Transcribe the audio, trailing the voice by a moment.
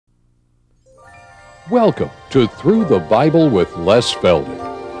Welcome to Through the Bible with Les Feldick,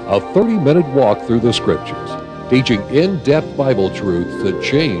 a 30-minute walk through the Scriptures, teaching in-depth Bible truths that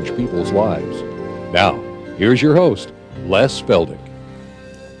change people's lives. Now, here's your host, Les Feldick.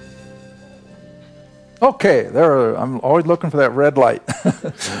 Okay, I'm always looking for that red light.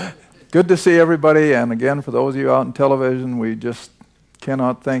 Good to see everybody, and again, for those of you out on television, we just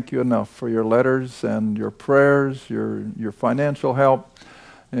cannot thank you enough for your letters and your prayers, your financial help,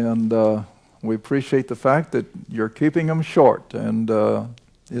 and we appreciate the fact that you're keeping them short, and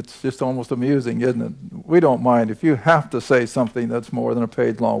it's just almost amusing, isn't it? We don't mind if you have to say something that's more than a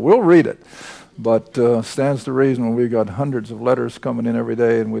page long. We'll read it, but stands to reason when we've got hundreds of letters coming in every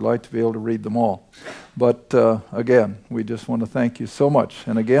day, and we like to be able to read them all. But again, we just want to thank you so much.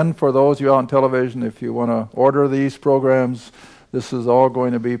 And again, for those of you out on television, if you want to order these programs, this is all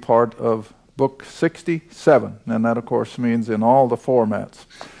going to be part of Book 67, and that, of course, means in all the formats,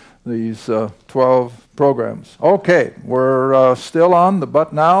 these 12 programs. Okay, we're still on the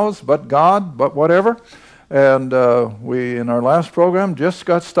but nows, but God, but whatever. And we, in our last program, just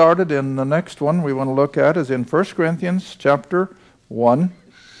got started. In the next one we want to look at is in 1 Corinthians chapter 1.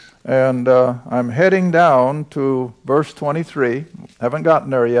 And I'm heading down to verse 23. Haven't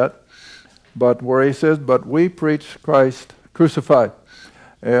gotten there yet. But where he says, but we preach Christ crucified.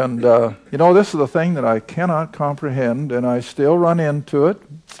 And, this is the thing that I cannot comprehend, and I still run into it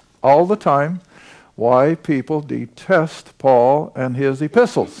all the time, why people detest Paul and his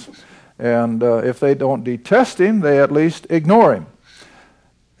epistles. And if they don't detest him, they at least ignore him.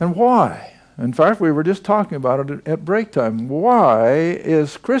 And why? In fact, we were just talking about it at break time. Why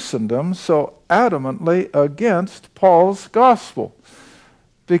is Christendom so adamantly against Paul's gospel?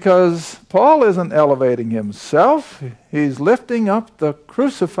 Because Paul isn't elevating himself. He's lifting up the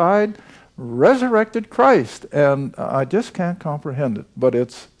crucified, resurrected Christ. And I just can't comprehend it. But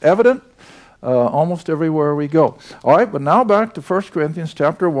it's evident almost everywhere we go. All right, but now back to 1 Corinthians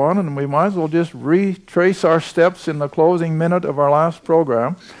chapter 1, and we might as well just retrace our steps in the closing minute of our last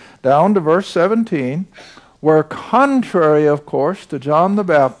program, down to verse 17, where contrary, of course, to John the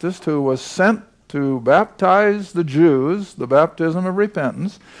Baptist, who was sent to baptize the Jews, the baptism of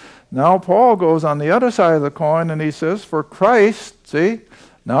repentance, now Paul goes on the other side of the coin and he says, for Christ, see,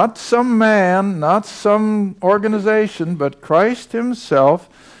 not some man, not some organization, but Christ himself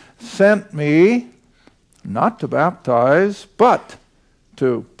sent me not to baptize, but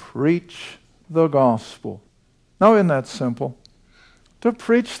to preach the gospel. Now, isn't that simple? To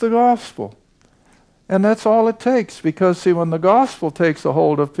preach the gospel. And that's all it takes, because, see, when the gospel takes a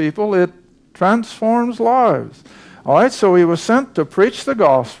hold of people, it transforms lives. All right, so he was sent to preach the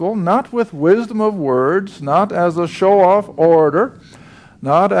gospel, not with wisdom of words, not as a show-off orator,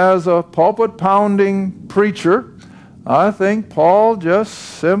 not as a pulpit-pounding preacher. I think Paul just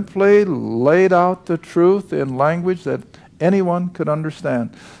simply laid out the truth in language that anyone could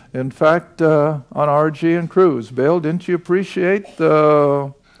understand. In fact, on R.G. and Cruz, Bill, didn't you appreciate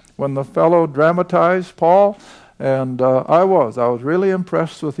when the fellow dramatized Paul? And I was really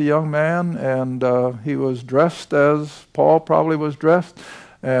impressed with the young man, and he was dressed as Paul probably was dressed.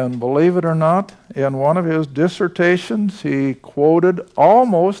 And believe it or not, in one of his dissertations, he quoted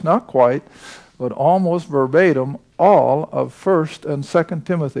almost, not quite, but almost verbatim, all of 1st and 2nd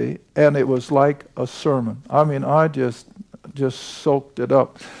Timothy, and it was like a sermon. I mean, I just soaked it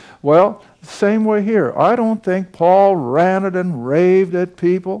up. Well, same way here. I don't think Paul ranted and raved at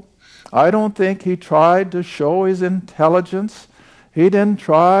people. I don't think he tried to show his intelligence. He didn't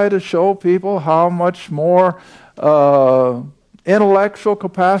try to show people how much more intellectual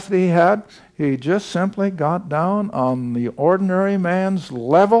capacity he had. He just simply got down on the ordinary man's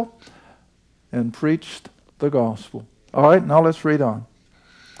level and preached the gospel. All right, now let's read on.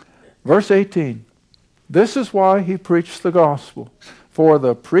 Verse 18. This is why he preached the gospel. For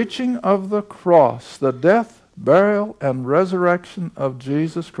the preaching of the cross, the death, burial, and resurrection of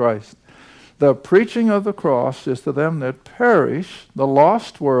Jesus Christ. The preaching of the cross is to them that perish, the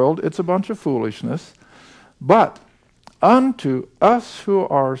lost world. It's a bunch of foolishness. But unto us who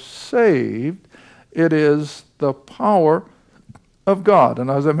are saved, it is the power of God. And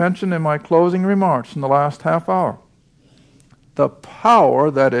as I mentioned in my closing remarks in the last half hour, the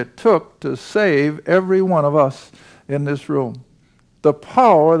power that it took to save every one of us in this room. The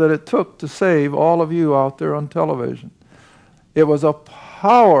power that it took to save all of you out there on television. It was a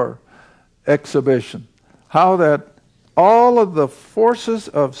power exhibition. How that all of the forces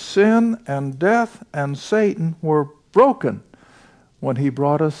of sin and death and Satan were broken when he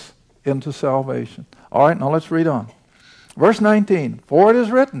brought us into salvation. All right, now let's read on. Verse 19, for it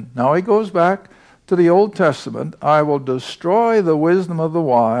is written, now he goes back to the Old Testament, I will destroy the wisdom of the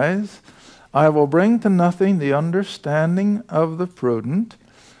wise, I will bring to nothing the understanding of the prudent.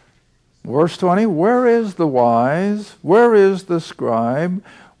 Verse 20, where is the wise? Where is the scribe?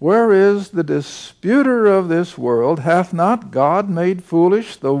 Where is the disputer of this world? Hath not God made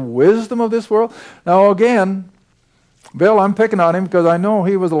foolish the wisdom of this world? Now again, Bill, I'm picking on him because I know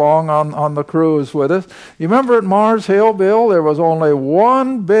he was along on the cruise with us. You remember at Mars Hill, Bill, there was only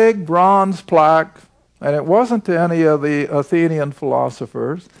one big bronze plaque, and it wasn't to any of the Athenian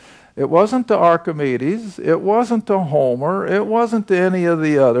philosophers. It wasn't to Archimedes. It wasn't to Homer. It wasn't to any of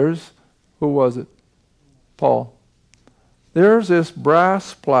the others. Who was it? Paul. There's this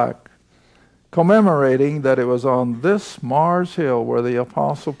brass plaque commemorating that it was on this Mars Hill where the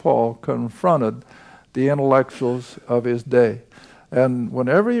Apostle Paul confronted the intellectuals of his day. And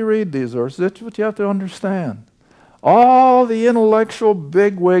whenever you read these verses, that's what you have to understand. All the intellectual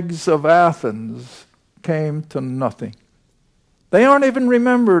bigwigs of Athens came to nothing. They aren't even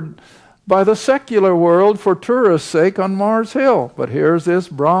remembered by the secular world for tourists' sake on Mars Hill. But here's this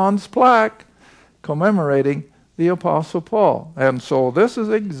bronze plaque commemorating the Apostle Paul. And so this is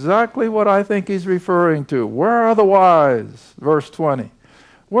exactly what I think he's referring to. Where are the wise? Verse 20.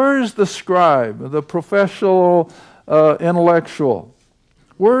 Where is the scribe, the professional intellectual?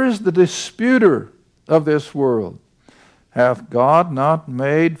 Where is the disputer of this world? Hath God not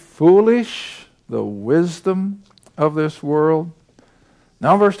made foolish the wisdom of this world?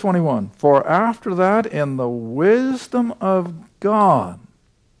 Now verse 21. For after that, in the wisdom of God,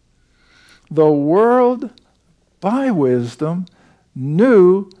 the world by wisdom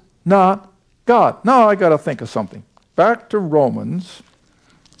knew not God. Now I got to think of something. Back to Romans,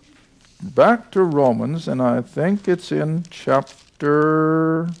 and I think it's in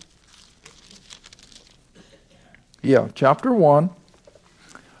chapter 1.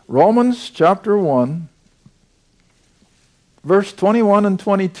 Romans chapter 1, verse 21 and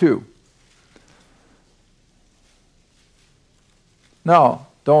 22. Now,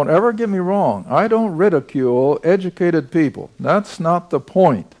 don't ever get me wrong. I don't ridicule educated people. That's not the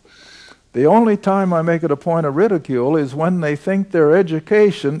point. The only time I make it a point of ridicule is when they think their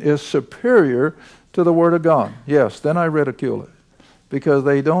education is superior to the Word of God. Yes, then I ridicule it because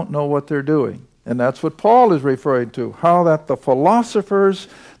they don't know what they're doing. And that's what Paul is referring to, how that the philosophers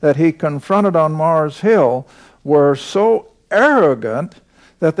that he confronted on Mars Hill were so arrogant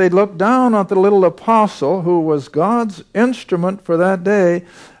that they looked down on the little apostle who was God's instrument for that day.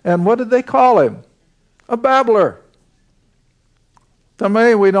 And what did they call him? A babbler. To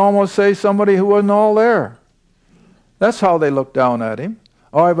me, we'd almost say somebody who wasn't all there. That's how they looked down at him.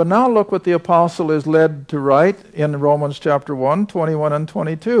 All right, but now look what the apostle is led to write in Romans chapter 1, 21 and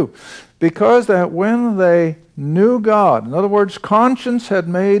 22. Because that when they knew God, in other words, conscience had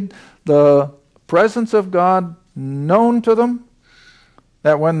made the presence of God known to them,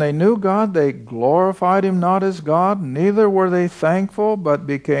 that when they knew God, they glorified him not as God, neither were they thankful, but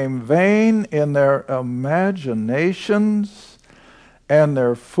became vain in their imaginations, and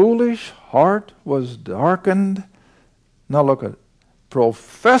their foolish heart was darkened. Now look at it.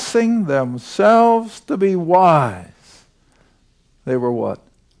 Professing themselves to be wise. They were what?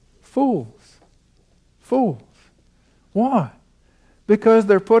 Fools. Fools. Why? Because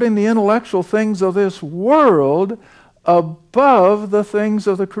they're putting the intellectual things of this world above the things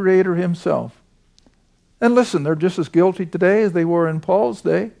of the Creator himself. And listen, they're just as guilty today as they were in Paul's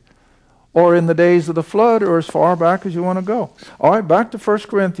day, or in the days of the flood, or as far back as you want to go. All right, back to 1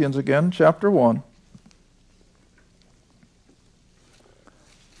 Corinthians again, chapter 1.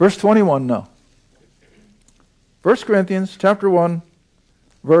 Verse 21 now. 1 Corinthians chapter 1,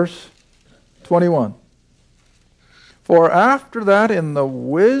 verse 21. For after that, in the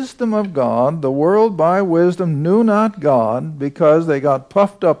wisdom of God, the world by wisdom knew not God, because they got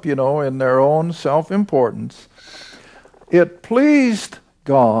puffed up, in their own self-importance. It pleased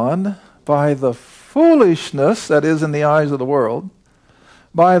God by the foolishness, that is in the eyes of the world,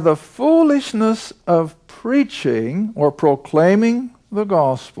 by the foolishness of preaching or proclaiming the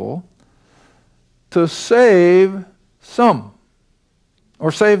gospel, to save some,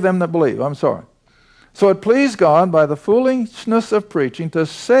 or save them that believe. So it pleased God by the foolishness of preaching to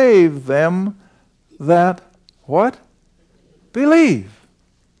save them that, what? Believe.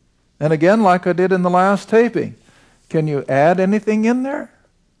 And again, like I did in the last taping, can you add anything in there?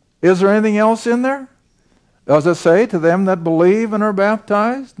 Is there anything else in there? Does it say to them that believe and are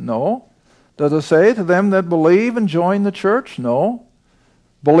baptized? No. Does it say to them that believe and join the church? No.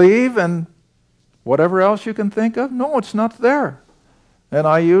 Believe and whatever else you can think of? No, it's not there. And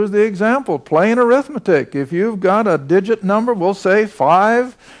I use the example, plain arithmetic. If you've got a digit number, we'll say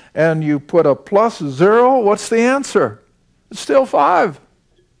 5, and you put a plus 0, what's the answer? It's still 5.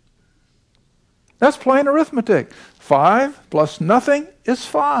 That's plain arithmetic. 5 plus nothing is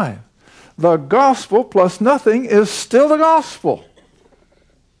 5. The gospel plus nothing is still the gospel.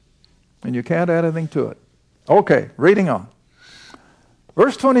 And you can't add anything to it. Okay, reading on.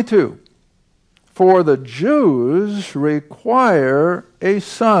 Verse 22. For the Jews require a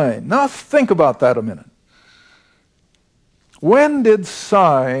sign. Now think about that a minute. When did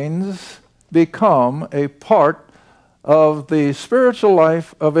signs become a part of the spiritual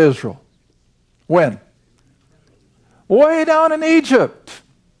life of Israel? When? Way down in Egypt.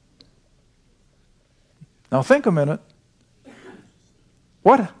 Now think a minute.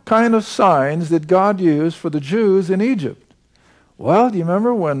 What kind of signs did God use for the Jews in Egypt? Well, do you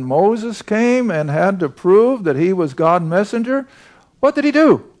remember when Moses came and had to prove that he was God's messenger? What did he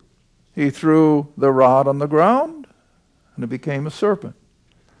do? He threw the rod on the ground and it became a serpent.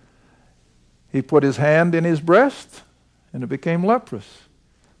 He put his hand in his breast and it became leprous.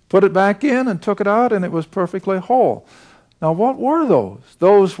 Put it back in and took it out and it was perfectly whole. Now what were those?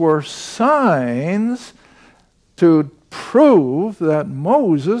 Those were signs to prove that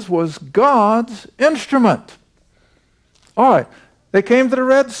Moses was God's instrument. All right, they came to the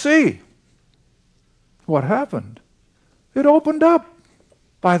Red Sea. What happened? It opened up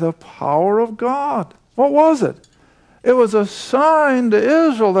by the power of God. What was it? It was a sign to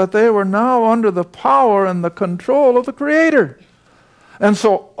Israel that they were now under the power and the control of the Creator. And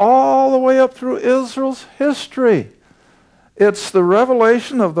so all the way up through Israel's history, it's the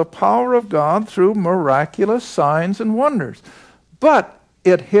revelation of the power of God through miraculous signs and wonders. But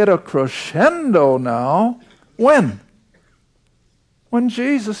it hit a crescendo now. When? When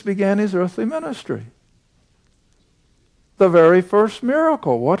Jesus began his earthly ministry. The very first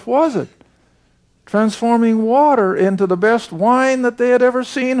miracle, what was it? Transforming water into the best wine that they had ever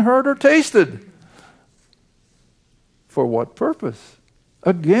seen, heard, or tasted. For what purpose?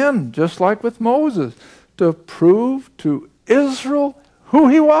 Again, just like with Moses, to prove to Israel who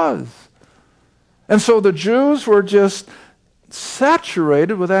he was. And so the Jews were just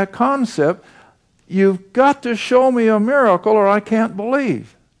saturated with that concept. You've got to show me a miracle or I can't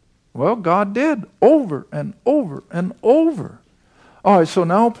believe. Well, God did over and over and over. All right, so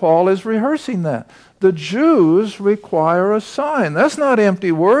now Paul is rehearsing that. The Jews require a sign. That's not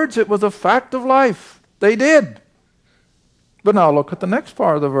empty words. It was a fact of life. They did. But now look at the next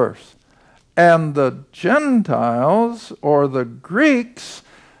part of the verse. And the Gentiles, or the Greeks,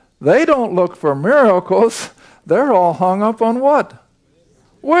 they don't look for miracles. They're all hung up on what?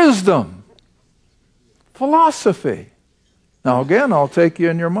 Wisdom. Philosophy. Now again, I'll take you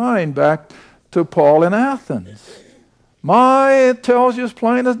in your mind back to Paul in Athens. It tells you as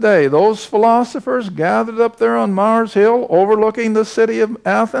plain as day. Those philosophers gathered up there on Mars Hill, overlooking the city of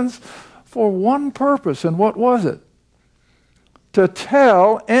Athens, for one purpose. And what was it? To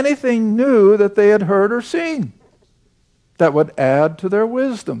tell anything new that they had heard or seen that would add to their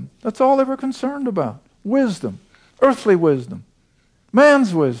wisdom. That's all they were concerned about. Wisdom. Earthly wisdom.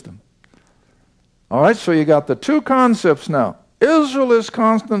 Man's wisdom. All right, so you got the two concepts now. Israel is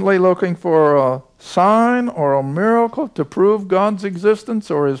constantly looking for a sign or a miracle to prove God's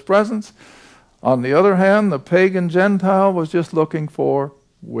existence or his presence. On the other hand, the pagan Gentile was just looking for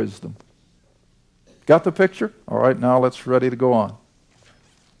wisdom. Got the picture? All right, now let's ready to go on.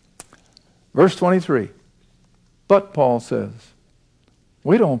 Verse 23. But Paul says,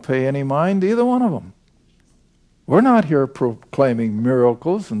 we don't pay any mind to either one of them. We're not here proclaiming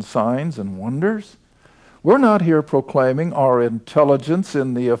miracles and signs and wonders. We're not here proclaiming our intelligence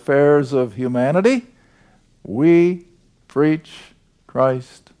in the affairs of humanity. We preach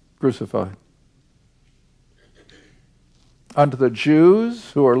Christ crucified. Unto the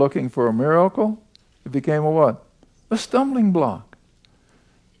Jews who are looking for a miracle, it became a what? A stumbling block.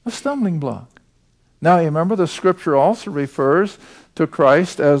 A stumbling block. Now you remember the scripture also refers to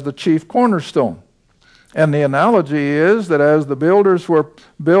Christ as the chief cornerstone. And the analogy is that as the builders were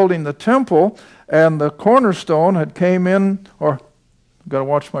building the temple and the cornerstone had came in, or I've got to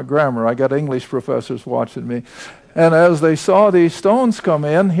watch my grammar, I got English professors watching me, and as they saw these stones come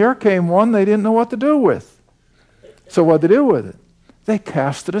in, here came one they didn't know what to do with. So what did they do with it? They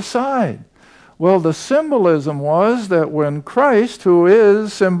cast it aside. Well, the symbolism was that when Christ, who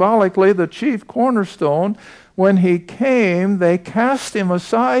is symbolically the chief cornerstone, when he came, they cast him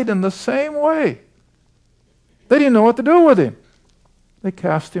aside in the same way. They didn't know what to do with him. They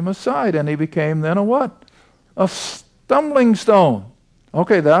cast him aside, and he became then a what? A stumbling stone.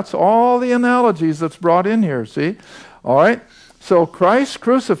 Okay, that's all the analogies that's brought in here, see? All right, so Christ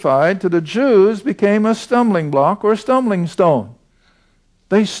crucified to the Jews became a stumbling block or a stumbling stone.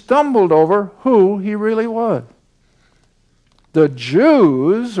 They stumbled over who he really was. The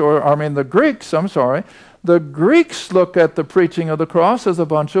Jews, the Greeks, the Greeks look at the preaching of the cross as a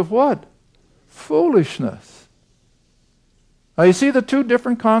bunch of what? Foolishness. Now you see the two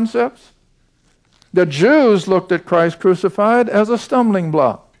different concepts? The Jews looked at Christ crucified as a stumbling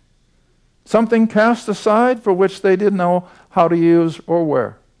block, something cast aside for which they didn't know how to use or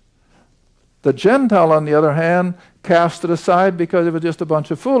where. The Gentile, on the other hand, cast it aside because it was just a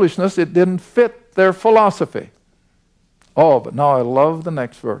bunch of foolishness. It didn't fit their philosophy. Oh, but now I love the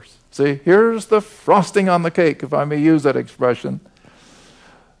next verse. See, here's the frosting on the cake, if I may use that expression.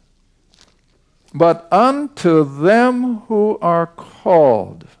 But unto them who are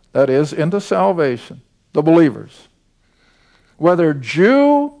called, that is, into salvation, the believers, whether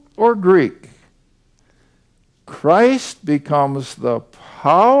Jew or Greek, Christ becomes the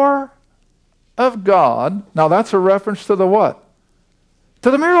power of God. Now that's a reference to the what?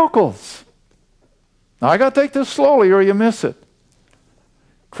 To the miracles. Now I got to take this slowly or you miss it.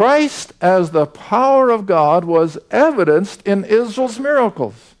 Christ as the power of God was evidenced in Israel's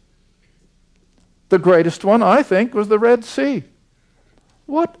miracles. The greatest one, I think, was the Red Sea.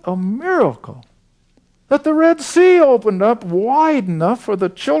 What a miracle! That the Red Sea opened up wide enough for the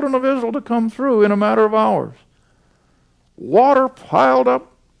children of Israel to come through in a matter of hours. Water piled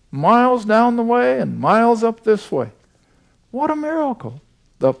up miles down the way and miles up this way. What a miracle!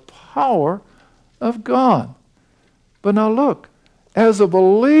 The power of God. But now look, as a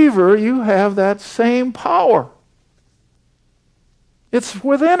believer, you have that same power. It's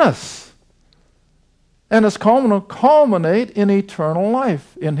within us. And it's going to culminate in eternal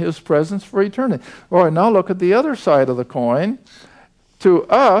life, in His presence for eternity. All right, now look at the other side of the coin. To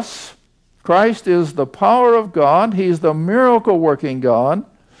us, Christ is the power of God. He's the miracle-working God.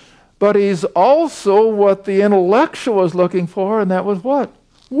 But He's also what the intellectual was looking for, and that was what?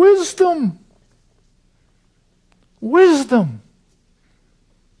 Wisdom. Wisdom.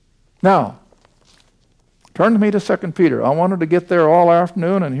 Now, turn to me to 2 Peter. I wanted to get there all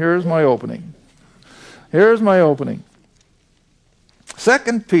afternoon, and here's my opening. Here's my opening.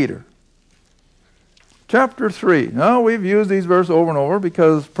 2 Peter, chapter 3. Now, we've used these verses over and over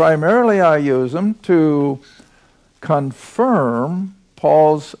because primarily I use them to confirm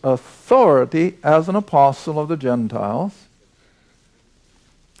Paul's authority as an apostle of the Gentiles,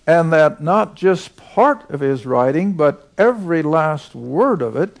 and that not just part of his writing, but every last word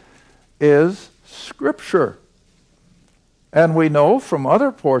of it is Scripture. And we know from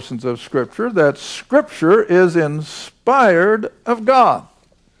other portions of Scripture that Scripture is inspired of God.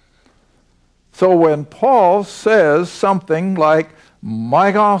 So when Paul says something like,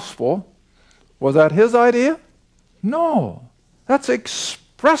 my gospel, was that his idea? No. That's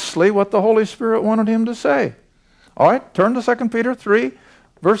expressly what the Holy Spirit wanted him to say. All right, turn to 2 Peter 3,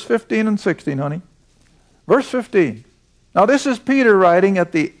 verse 15 and 16, honey. Verse 15. Now this is Peter writing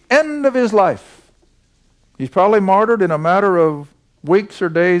at the end of his life. He's probably martyred in a matter of weeks or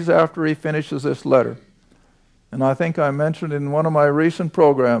days after he finishes this letter. And I think I mentioned in one of my recent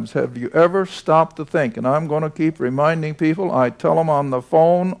programs, have you ever stopped to think? And I'm going to keep reminding people, I tell them on the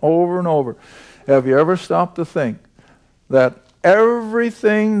phone over and over, have you ever stopped to think that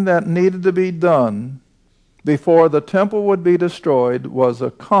everything that needed to be done before the temple would be destroyed was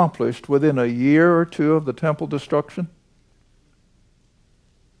accomplished within a year or two of the temple destruction?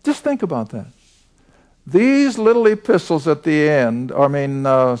 Just think about that. These little epistles at the end,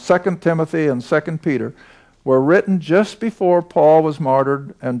 2 Timothy and 2 Peter, were written just before Paul was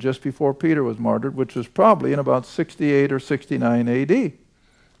martyred and just before Peter was martyred, which was probably in about 68 or 69 AD.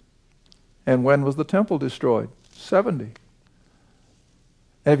 And when was the temple destroyed? 70.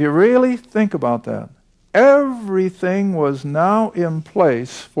 And if you really think about that, everything was now in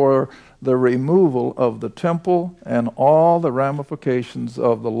place for the removal of the temple and all the ramifications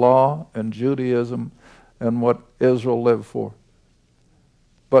of the law and Judaism and what Israel lived for.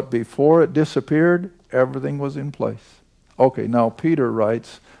 But before it disappeared, everything was in place. Okay, now Peter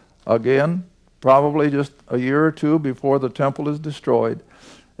writes, again, probably just a year or two before the temple is destroyed.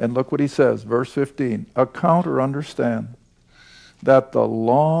 And look what he says, verse 15. Account or understand that the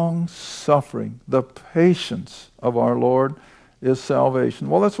long suffering, the patience of our Lord is salvation.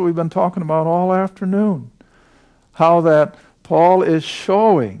 Well, that's what we've been talking about all afternoon. How that Paul is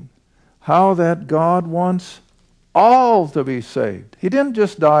showing how that God wants all to be saved. He didn't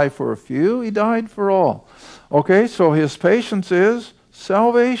just die for a few, He died for all. Okay, so His patience is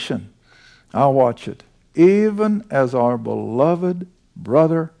salvation. I'll watch it. Even as our beloved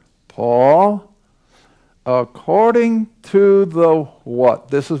brother Paul, according to the what?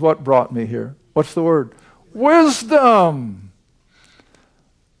 This is what brought me here. What's the word? Wisdom.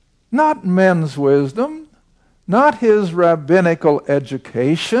 Not men's wisdom, not his rabbinical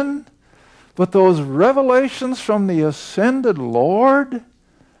education, but those revelations from the ascended Lord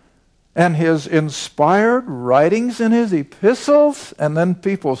and his inspired writings in his epistles, and then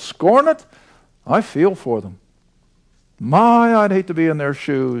people scorn it. I feel for them. My, I'd hate to be in their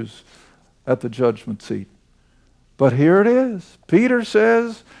shoes at the judgment seat. But here it is. Peter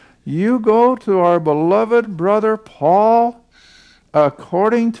says, you go to our beloved brother Paul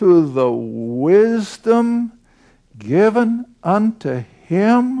according to the wisdom given unto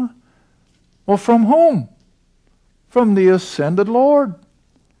him. Well, from whom? From the ascended Lord.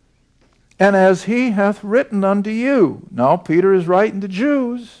 And as he hath written unto you. Now, Peter is writing to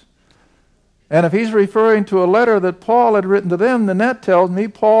Jews. And if he's referring to a letter that Paul had written to them, then that tells me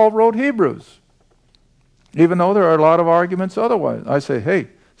Paul wrote Hebrews. Even though there are a lot of arguments otherwise. I say, hey,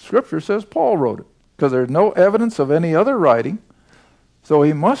 Scripture says Paul wrote it. Because there's no evidence of any other writing. So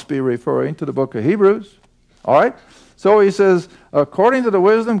he must be referring to the book of Hebrews. All right? So he says, according to the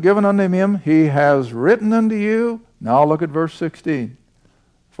wisdom given unto him, he has written unto you. Now look at verse 16.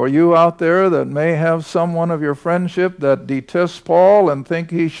 For you out there that may have someone of your friendship that detests Paul and think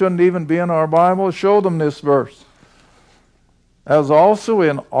he shouldn't even be in our Bible, show them this verse. As also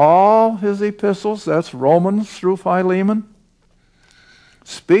in all his epistles, that's Romans through Philemon,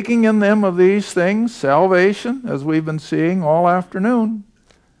 speaking in them of these things, salvation, as we've been seeing all afternoon,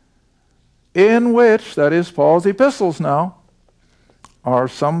 in which, that is Paul's epistles now, are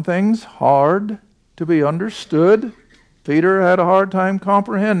some things hard to be understood. Peter had a hard time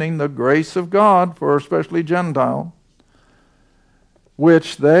comprehending the grace of God for especially Gentile,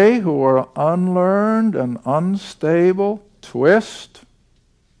 which they who are unlearned and unstable twist.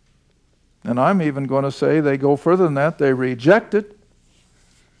 And I'm even going to say they go further than that. They reject it.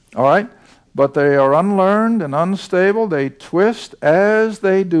 All right? But they are unlearned and unstable. They twist as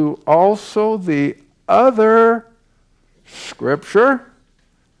they do also the other Scripture.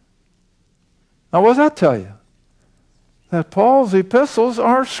 Now, what does that tell you? That Paul's epistles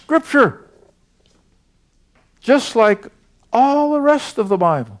are Scripture. Just like all the rest of the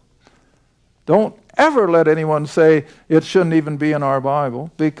Bible. Don't ever let anyone say it shouldn't even be in our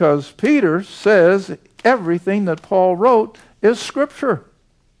Bible, because Peter says everything that Paul wrote is Scripture.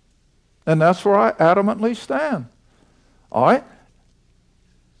 And that's where I adamantly stand. All right?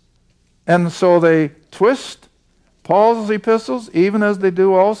 And so they twist Paul's epistles, even as they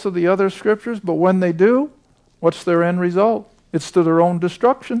do also the other Scriptures, but when they do, what's their end result? It's to their own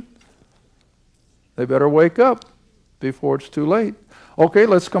destruction. They better wake up before it's too late. Okay,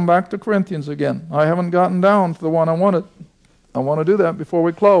 let's come back to Corinthians again. I haven't gotten down to the one I wanted. I want to do that before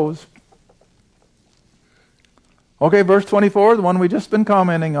we close. Okay, verse 24, the one we've just been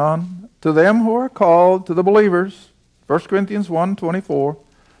commenting on. To them who are called, to the believers, 1 Corinthians 1:24,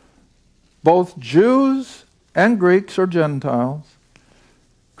 both Jews and Greeks or Gentiles,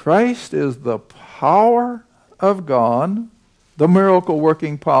 Christ is the power of God, the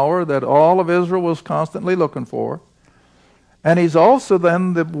miracle-working power that all of Israel was constantly looking for. And he's also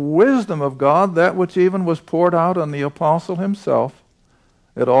then the wisdom of God, that which even was poured out on the apostle himself.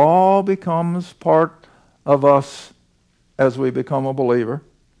 It all becomes part of us as we become a believer.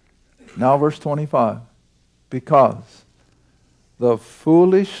 Now verse 25. Because the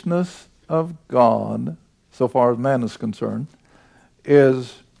foolishness of God, so far as man is concerned,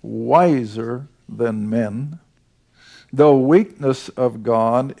 is wiser than men. The weakness of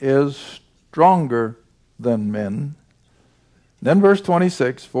God is stronger than men. Then verse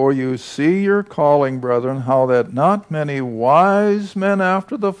 26, for you see your calling, brethren, how that not many wise men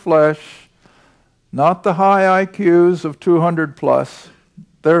after the flesh, not the high IQs of 200 plus,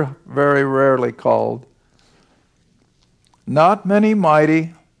 they're very rarely called. Not many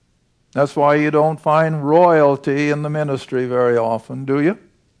mighty. That's why you don't find royalty in the ministry very often, do you?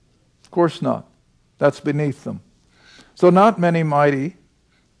 Of course not. That's beneath them. So not many mighty,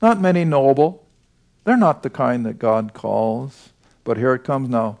 not many noble. They're not the kind that God calls. But here it comes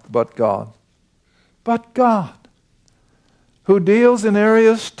now, but God. But God, who deals in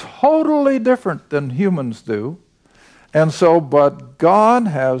areas totally different than humans do. And so, but God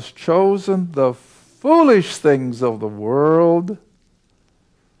has chosen the foolish things of the world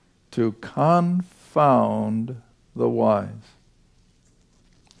to confound the wise.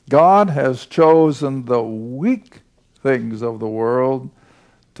 God has chosen the weak things of the world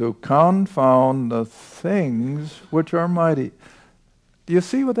to confound the things which are mighty. Do you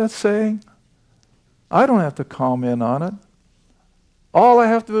see what that's saying? I don't have to comment on it. All I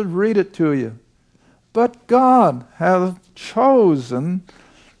have to do is read it to you. But God hath chosen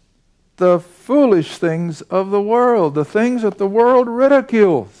the foolish things of the world, the things that the world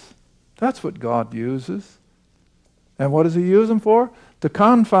ridicules. That's what God uses. And what does he use them for? To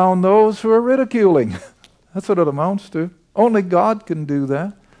confound those who are ridiculing. That's what it amounts to. Only God can do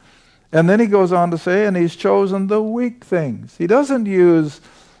that. And then he goes on to say, and he's chosen the weak things. He doesn't use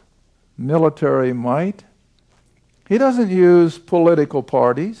military might. He doesn't use political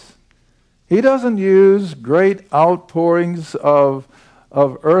parties. He doesn't use great outpourings of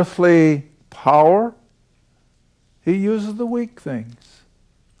earthly power. He uses the weak things.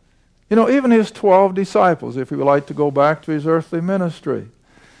 You know, even his 12 disciples, if you would like to go back to his earthly ministry,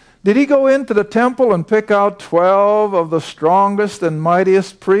 did he go into the temple and pick out 12 of the strongest and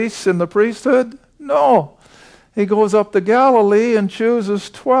mightiest priests in the priesthood? No. He goes up to Galilee and chooses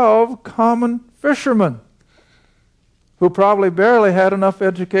 12 common fishermen who probably barely had enough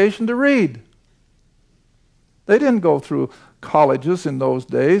education to read. They didn't go through colleges in those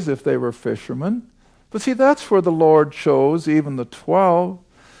days if they were fishermen. But see, that's where the Lord chose even the 12.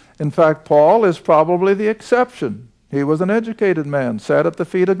 In fact, Paul is probably the exception. He was an educated man, sat at the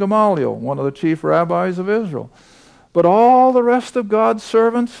feet of Gamaliel, one of the chief rabbis of Israel. But all the rest of God's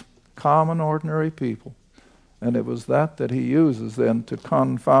servants, common, ordinary people. And it was that he uses then to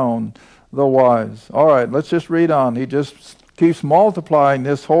confound the wise. All right, let's just read on. He just keeps multiplying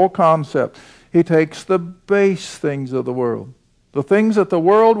this whole concept. He takes the base things of the world, the things that the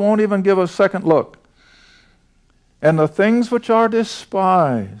world won't even give a second look, and the things which are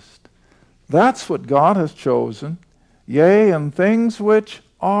despised. That's what God has chosen. Yea, and things which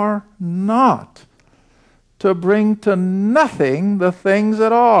are not, to bring to nothing the things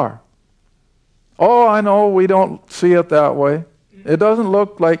that are. Oh, I know we don't see it that way. It doesn't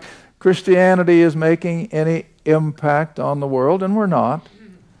look like Christianity is making any impact on the world, and we're not.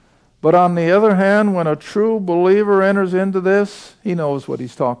 But on the other hand, when a true believer enters into this, he knows what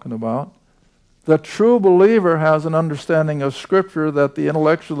he's talking about. The true believer has an understanding of Scripture that the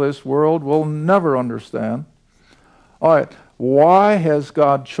intellectualist world will never understand. All right, why has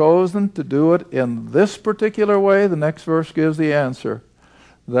God chosen to do it in this particular way? The next verse gives the answer.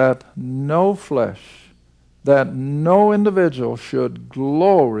 That no flesh, that no individual should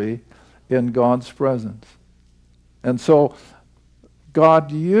glory in God's presence. And so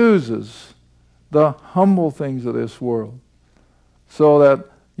God uses the humble things of this world so that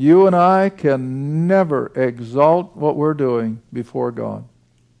you and I can never exalt what we're doing before God.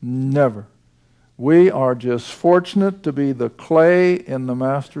 Never. We are just fortunate to be the clay in the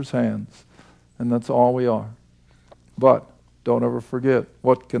Master's hands. And that's all we are. But don't ever forget,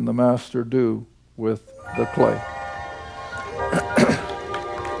 what can the Master do with the clay?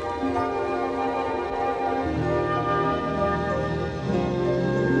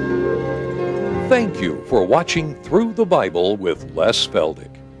 Thank you for watching Through the Bible with Les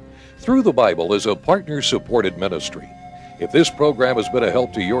Feldick. Through the Bible is a partner-supported ministry. If this program has been a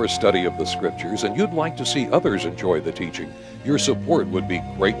help to your study of the Scriptures and you'd like to see others enjoy the teaching, your support would be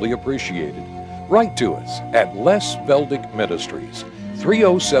greatly appreciated. Write to us at Les Feldick Ministries,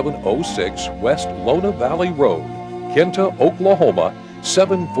 30706 West Lona Valley Road, Kinta, Oklahoma,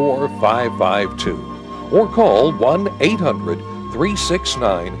 74552. Or call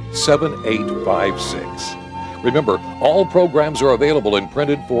 1-800-369-7856. Remember, all programs are available in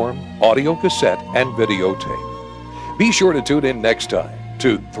printed form, audio cassette, and videotape. Be sure to tune in next time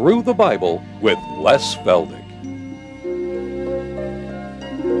to Through the Bible with Les Feldick.